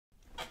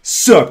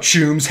Sup,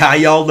 chooms, how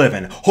y'all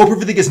living? Hope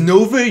everything is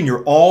Nova and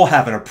you're all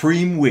having a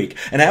preem week.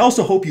 And I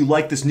also hope you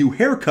like this new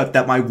haircut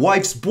that my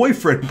wife's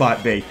boyfriend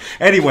bought me.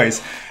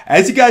 Anyways,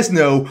 as you guys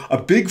know,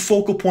 a big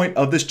focal point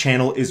of this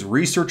channel is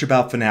research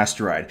about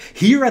finasteride.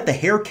 Here at the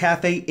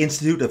Haircafe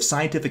Institute of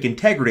Scientific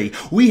Integrity,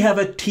 we have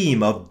a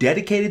team of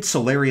dedicated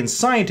Solarian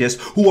scientists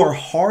who are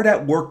hard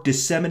at work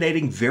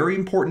disseminating very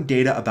important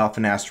data about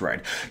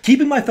finasteride,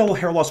 keeping my fellow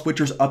hair loss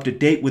witchers up to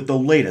date with the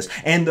latest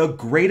and the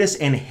greatest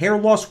in hair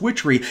loss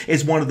witchery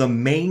is one of the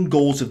main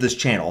goals of this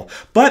channel.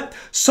 But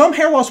some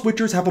hair loss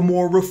witchers have a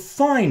more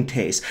refined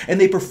taste, and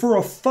they prefer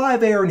a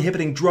 5-AR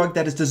inhibiting drug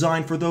that is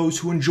designed for those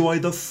who enjoy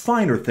the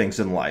finer things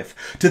in life.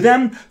 To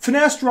them,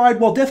 finasteride,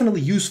 while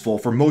definitely useful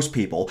for most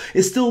people,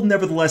 is still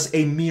nevertheless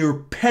a mere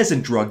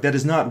peasant drug that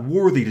is not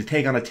worthy to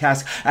take on a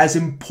task as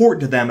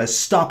important to them as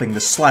stopping the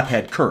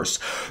slaphead curse.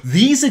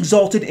 These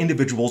exalted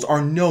individuals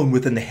are known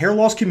within the hair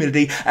loss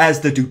community as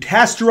the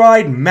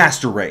Dutasteride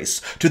master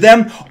race. To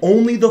them,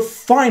 only the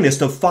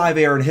finest of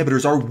 5-AR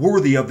inhibitors are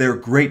worthy of their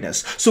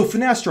greatness, so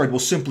finasteride will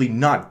simply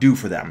not do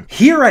for them.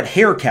 Here at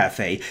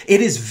Haircafe,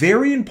 it is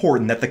very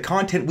important that the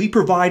content we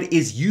provide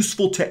is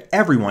useful to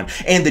everyone,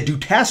 and the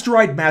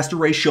Dutasteride master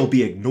race shall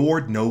be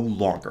ignored no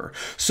longer.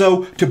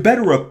 So, to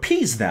better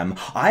appease them,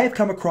 I have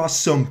come across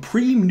some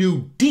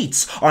new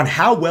deets on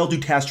how well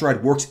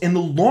Dutasteride works in the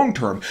long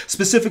term,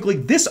 specifically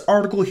this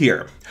article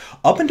here.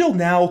 Up until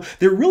now,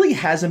 there really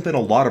hasn't been a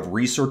lot of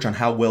research on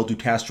how well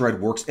Dutasteride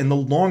works in the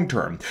long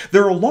term.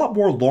 There are a lot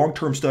more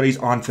long-term studies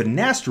on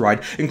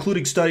finasteride,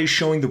 including studies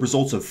showing the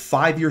results of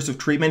 5 years of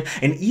treatment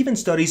and even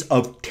studies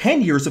of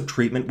 10 years of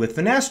treatment with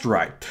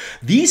finasteride.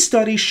 These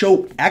studies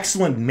show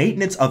excellent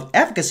maintenance of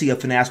efficacy of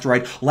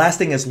finasteride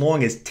lasting as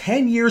long as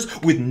 10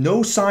 years with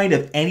no sign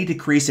of any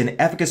decrease in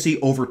efficacy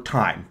over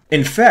time.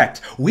 In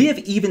fact, we have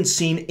even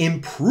seen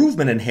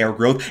improvement in hair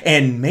growth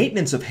and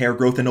maintenance of hair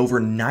growth in over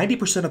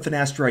 90% of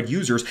finasteride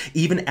users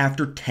even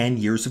after 10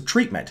 years of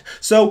treatment.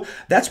 So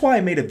that's why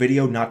I made a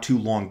video not too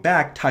long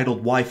back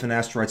titled Why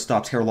Finasteride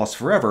Stops Hair Loss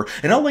Forever,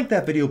 and I'll link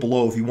that video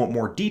below if you want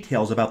more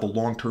details about the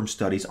long-term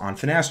studies on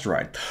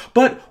finasteride.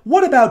 But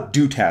what about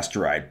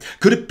Dutasteride?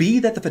 Could it be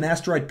that the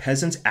finasteride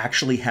peasants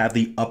actually have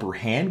the upper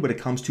hand when it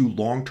comes to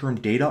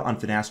long-term data on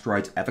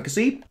finasteride's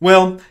efficacy?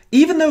 Well,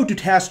 even though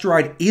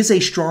Dutasteride is a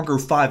stronger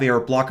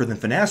 5-AR blocker than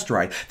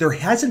finasteride, there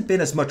hasn't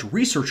been as much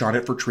research on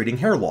it for treating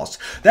hair loss.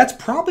 That's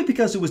probably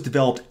because it was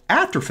developed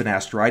after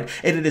finasteride,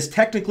 and it is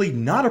technically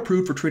not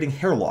approved for treating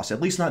hair loss,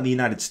 at least not in the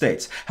United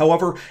States.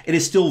 However, it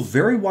is still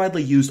very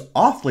widely used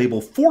off-label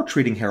for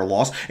treating hair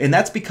loss, and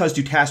that's because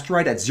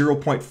Dutasteride at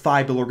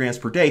 0.5 milligrams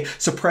per day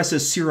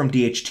suppresses serum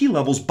DHT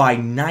levels by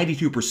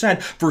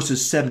 92%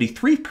 versus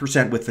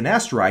 73% with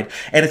finasteride,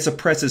 and it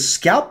suppresses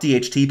scalp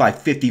DHT by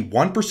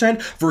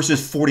 51%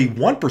 versus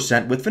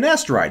 41% with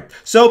finasteride.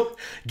 So,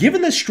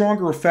 given this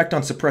stronger effect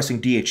on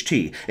suppressing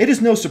DHT, it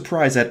is no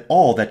surprise at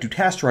all that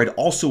Dutasteride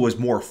also is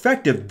more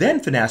effective than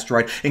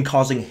finasteride in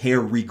causing hair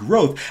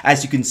regrowth,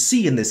 as you can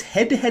see in this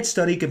head-to-head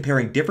study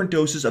comparing different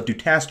doses of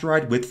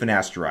Dutasteride with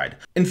finasteride.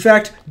 In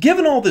fact,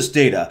 given all this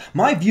data,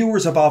 my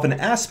viewers have often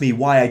asked me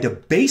why I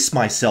debase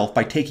myself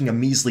by taking a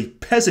measly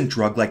peasant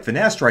drug like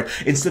finasteride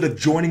instead of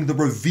joining the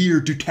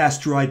revered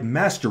Dutasteride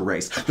master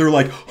race. They're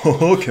like,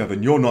 haha,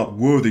 Kevin, you're not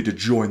worthy to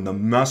join the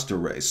master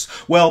race.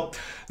 Well,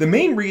 the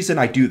main reason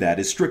I do that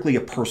is strictly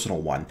a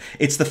personal one.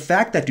 It's the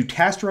fact that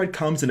Dutasteride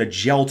comes in a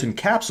gelatin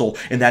capsule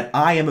and that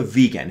I am a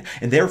vegan,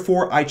 and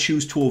therefore I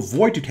choose to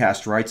avoid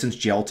Dutasteride since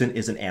gelatin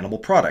is an animal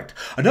product.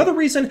 Another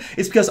reason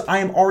is because I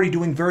am already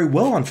doing very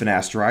well on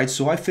finasteride,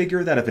 so I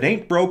figure that if it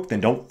ain't broke,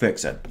 then don't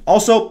fix it.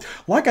 Also,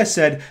 like I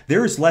said,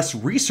 there is less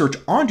research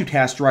on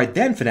Dutasteride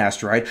than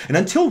finasteride, and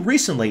until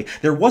recently,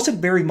 there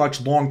wasn't very much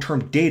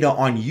long-term data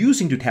on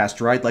using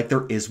Dutasteride like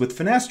there is with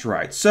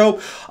finasteride. So,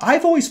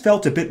 I've always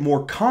felt a bit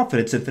more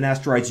confidence in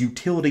finasteride's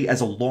utility as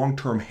a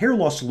long-term hair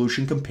loss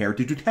solution compared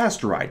to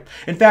Dutasteride.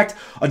 In fact,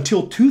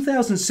 until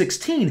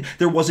 2016,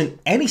 there wasn't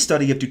any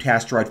study of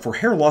Dutasteride for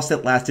hair loss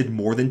that lasted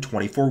more than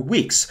 24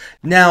 weeks.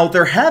 Now,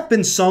 there have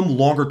been some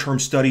longer-term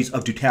studies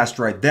of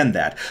Dutasteride than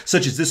that,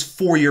 such as this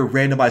 4-year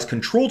randomized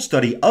controlled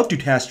study of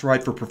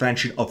Dutasteride for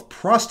prevention of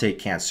prostate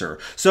cancer.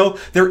 So,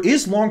 there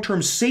is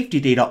long-term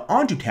safety data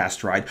on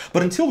Dutasteride,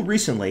 but until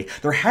recently,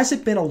 there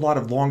hasn't been a lot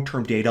of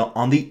long-term data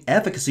on the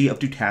efficacy of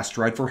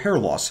Dutasteride for hair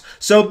loss.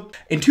 So,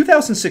 in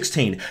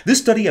 2016, this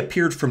study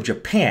appeared from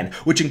Japan,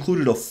 which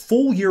included a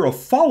full year of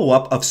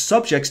follow-up of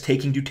subjects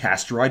taking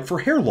Dutasteride for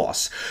hair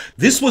loss.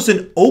 This was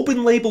an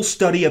open-label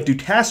study of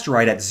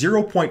Dutasteride at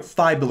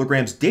 0.5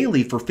 milligrams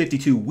daily for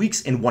 52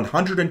 weeks in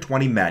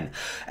 120 men.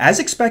 As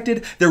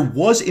expected, there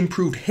was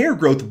improved hair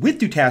growth with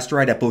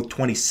Dutasteride at both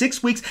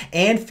 26 weeks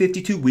and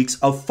 52 weeks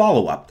of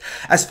follow-up.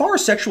 As far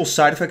as sexual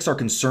side effects are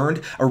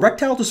concerned,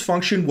 erectile dysfunction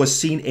dysfunction was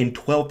seen in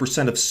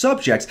 12% of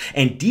subjects,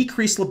 and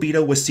decreased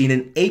libido was seen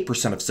in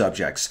 8% of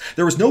subjects.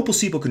 There was no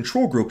placebo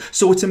control group,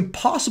 so it's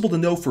impossible to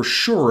know for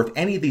sure if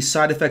any of these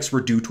side effects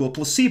were due to a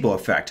placebo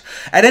effect.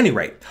 At any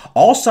rate,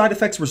 all side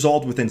effects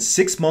resolved within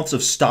 6 months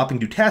of stopping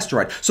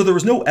dutasteride, so there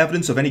was no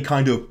evidence of any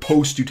kind of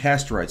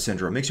post-dutasteride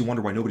syndrome. Makes you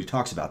wonder why nobody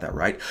talks about that,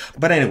 right?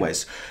 But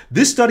anyways,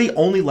 this study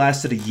only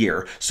lasted a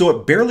year, so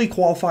it barely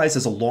qualifies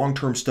as a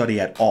long-term study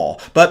at all.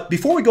 But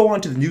before we go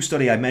on to the new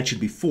study I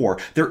mentioned before,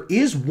 there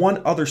is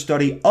one other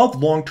study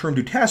of long-term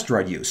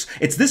dutasteride use.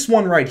 It's this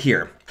one right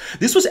here.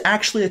 This was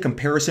actually a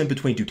comparison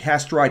between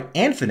dutasteride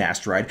and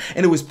finasteride,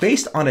 and it was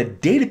based on a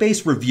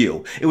database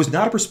review. It was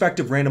not a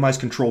prospective randomized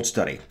controlled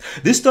study.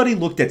 This study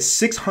looked at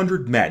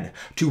 600 men.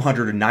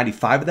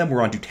 295 of them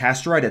were on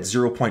dutasteride at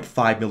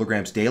 0.5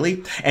 milligrams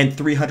daily, and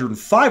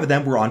 305 of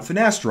them were on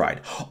finasteride.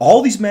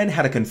 All these men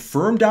had a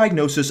confirmed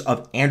diagnosis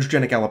of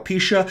androgenic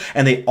alopecia,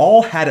 and they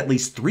all had at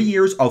least 3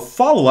 years of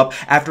follow-up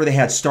after they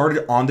had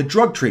started on the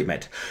drug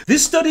treatment.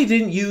 This study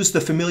didn't use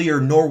the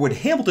familiar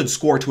Norwood-Hamilton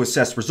score to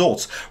assess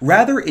results.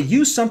 Rather, it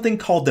used something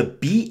called the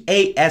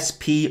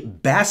BASP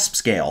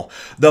scale.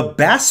 The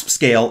BASP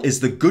scale is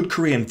the good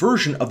Korean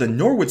version of the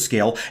Norwood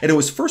scale, and it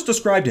was first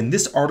described in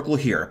this article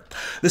here.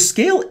 The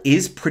scale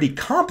is pretty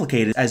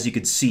complicated, as you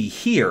can see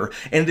here,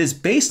 and it is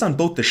based on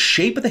both the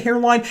shape of the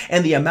hairline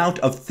and the amount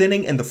of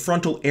thinning in the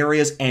frontal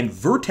areas and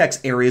vertex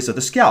areas of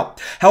the scalp.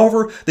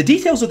 However, the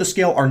details of the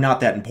scale are not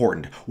that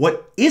important.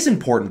 What is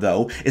important,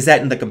 though, is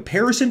that in the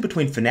comparison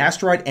between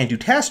finasteride and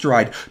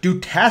dutasteride,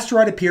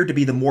 dutasteride appeared to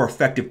be the more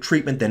effective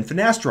treatment than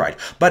finasteride.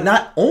 But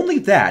not only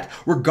that,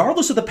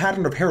 regardless of the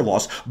pattern of hair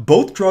loss,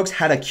 both drugs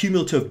had a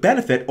cumulative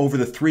benefit over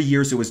the 3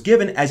 years it was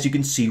given, as you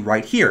can see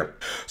right here.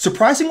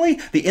 Surprisingly,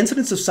 the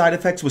incidence of side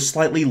effects was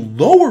slightly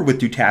lower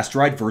with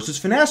dutasteride versus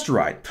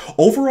finasteride.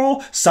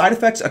 Overall, side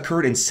effects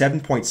occurred in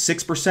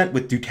 7.6%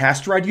 with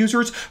dutasteride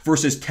users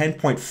versus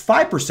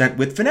 10.5%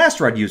 with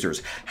finasteride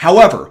users.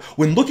 However,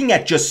 when looking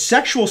at just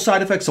sexual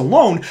side effects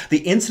alone, the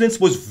incidence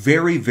was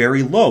very,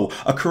 very low,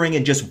 occurring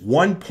in just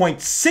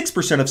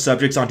 1.6% of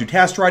subjects on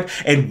dutasteride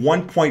and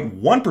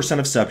 1.1%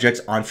 of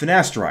subjects on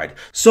finasteride.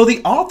 So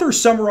the author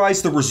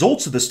summarized the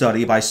results of the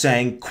study by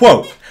saying,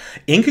 quote,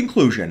 "In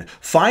conclusion,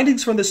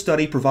 findings from this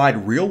study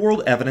provide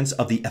real-world evidence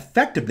of the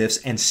effectiveness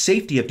and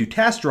safety of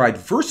dutasteride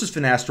versus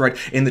finasteride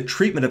in the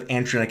treatment of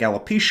androgenic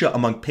alopecia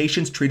among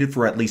patients treated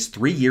for at least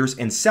 3 years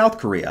in South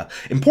Korea.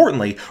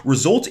 Importantly,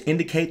 results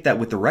indicate that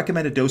with the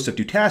recommended dose of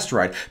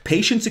dutasteride,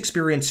 patients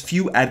experience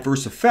few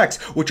adverse effects,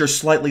 which are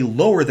slightly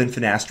lower than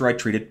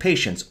finasteride-treated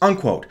patients,"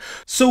 unquote.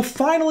 So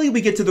finally,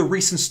 we get to the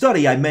recent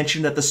study I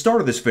mentioned at the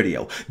start of this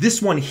video.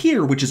 This one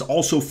here, which is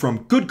also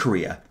from Good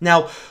Korea.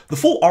 Now, the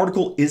full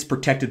article is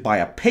protected by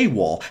a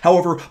paywall.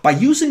 However, by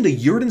using the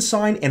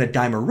uridensign and a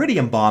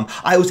dimeridium bomb,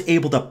 I was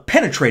able to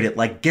penetrate it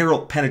like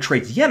Gerald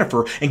penetrates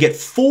Yennefer and get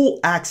full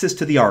access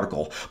to the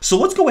article. So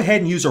let's go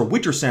ahead and use our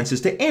Witcher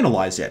senses to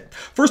analyze it.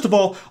 First of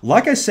all,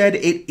 like I said,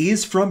 it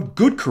is from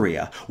Good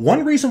Korea.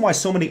 One reason why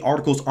so many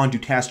articles on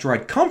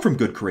dutasteride come from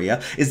Good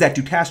Korea is that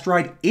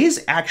dutasteride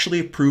is actually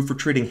approved for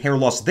treating hair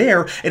loss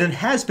there, and it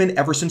has been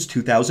ever since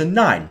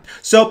 2009.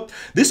 So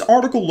this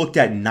article looked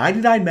at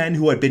 99 men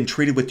who had been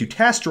treated with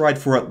dutasteride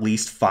for at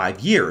least 5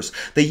 years.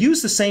 They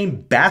used the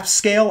same BASP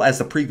scale as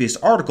the previous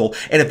article,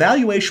 and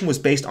evaluation was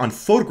based on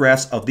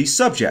photographs of these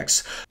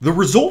subjects. The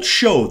results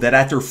show that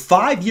after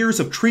 5 years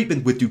of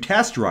treatment with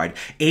dutasteride,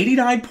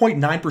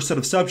 89.9%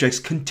 of subjects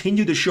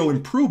continued to show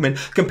improvement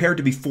compared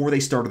to before they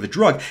started the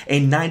drug,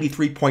 and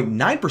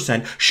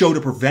 93.9% showed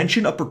a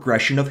prevention of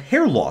progression of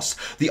hair loss.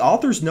 The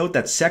authors note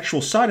that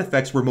sexual side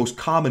effects were most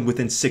common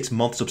within 6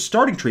 months of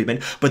starting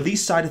treatment, but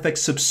these side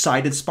effects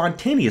subsided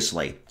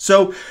spontaneously.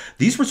 So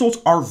these results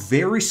are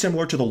very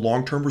similar to the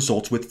long-term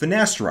results with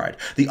finasteride.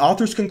 The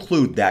authors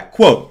conclude that,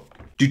 quote,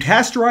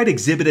 "Dutasteride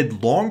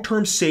exhibited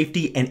long-term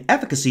safety and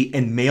efficacy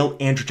in male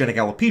androgenic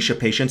alopecia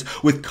patients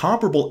with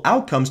comparable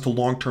outcomes to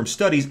long-term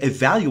studies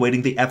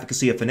evaluating the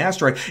efficacy of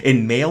finasteride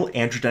in male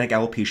androgenic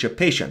alopecia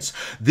patients.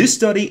 This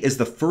study is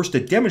the first to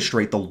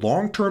demonstrate the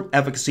long-term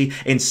efficacy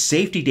and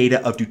safety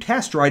data of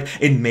dutasteride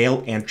in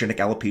male androgenic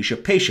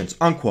alopecia patients,"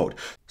 unquote.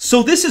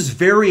 So this is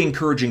very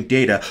encouraging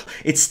data.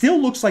 It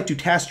still looks like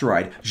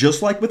dutasteride,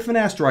 just like with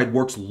finasteride,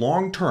 works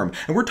long-term,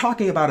 and we're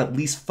talking about at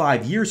least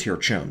 5 years here,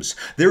 chums.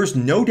 There is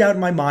no doubt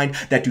in my mind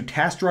that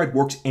dutasteride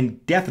works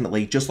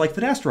indefinitely, just like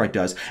finasteride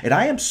does, and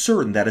I am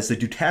certain that as the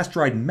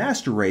dutasteride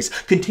master race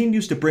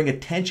continues to bring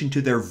attention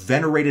to their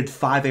venerated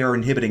 5-AR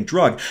inhibiting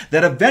drug,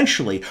 that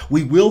eventually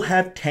we will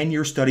have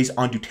 10-year studies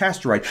on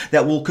dutasteride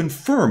that will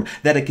confirm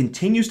that it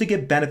continues to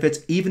get benefits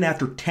even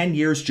after 10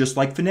 years, just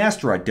like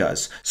finasteride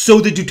does.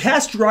 So the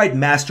dutasteride Dutasteride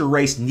master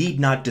race need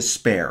not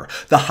despair.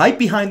 The hype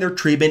behind their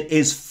treatment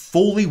is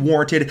fully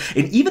warranted,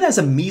 and even as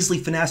a measly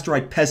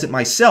finasteride peasant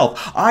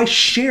myself, I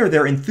share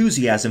their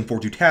enthusiasm for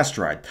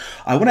dutasteride.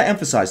 I want to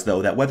emphasize,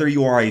 though, that whether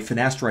you are a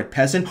finasteride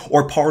peasant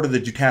or part of the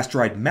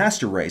dutasteride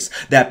master race,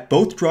 that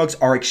both drugs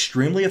are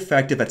extremely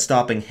effective at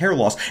stopping hair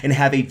loss and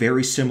have a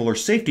very similar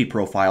safety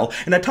profile,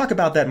 and I talk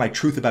about that in my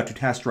Truth About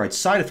Dutasteride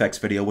Side Effects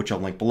video, which I'll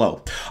link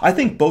below. I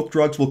think both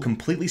drugs will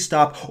completely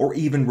stop or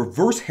even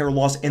reverse hair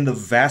loss in the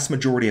vast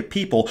majority of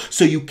people,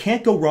 so you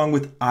can't go wrong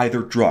with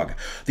either drug.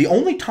 The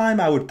only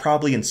time I would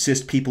probably insist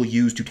people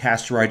use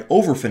dutasteride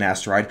over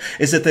finasteride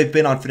is if they've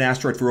been on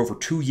finasteride for over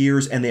 2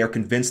 years and they are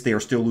convinced they are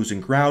still losing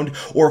ground,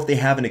 or if they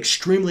have an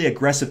extremely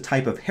aggressive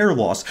type of hair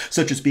loss,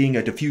 such as being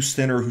a diffuse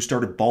thinner who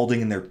started balding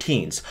in their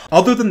teens.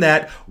 Other than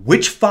that,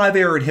 which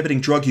 5-AR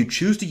inhibiting drug you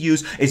choose to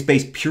use is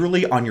based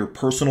purely on your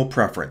personal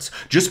preference.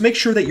 Just make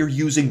sure that you're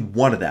using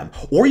one of them,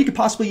 or you could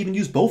possibly even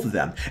use both of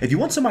them. If you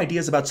want some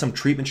ideas about some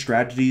treatment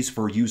strategies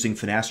for using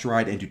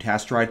finasteride and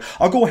dutasteride,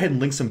 I'll go ahead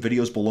and link some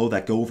videos below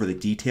that go over the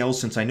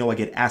details, since I know I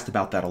get asked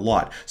about that a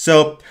lot.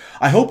 So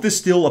I hope this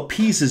still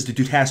appeases the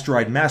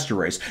dutasteride master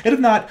race, and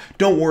if not,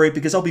 don't worry,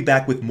 because I'll be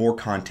back with more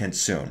content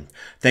soon.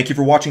 Thank you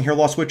for watching, Hair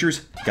Loss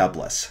Switchers. God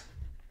bless.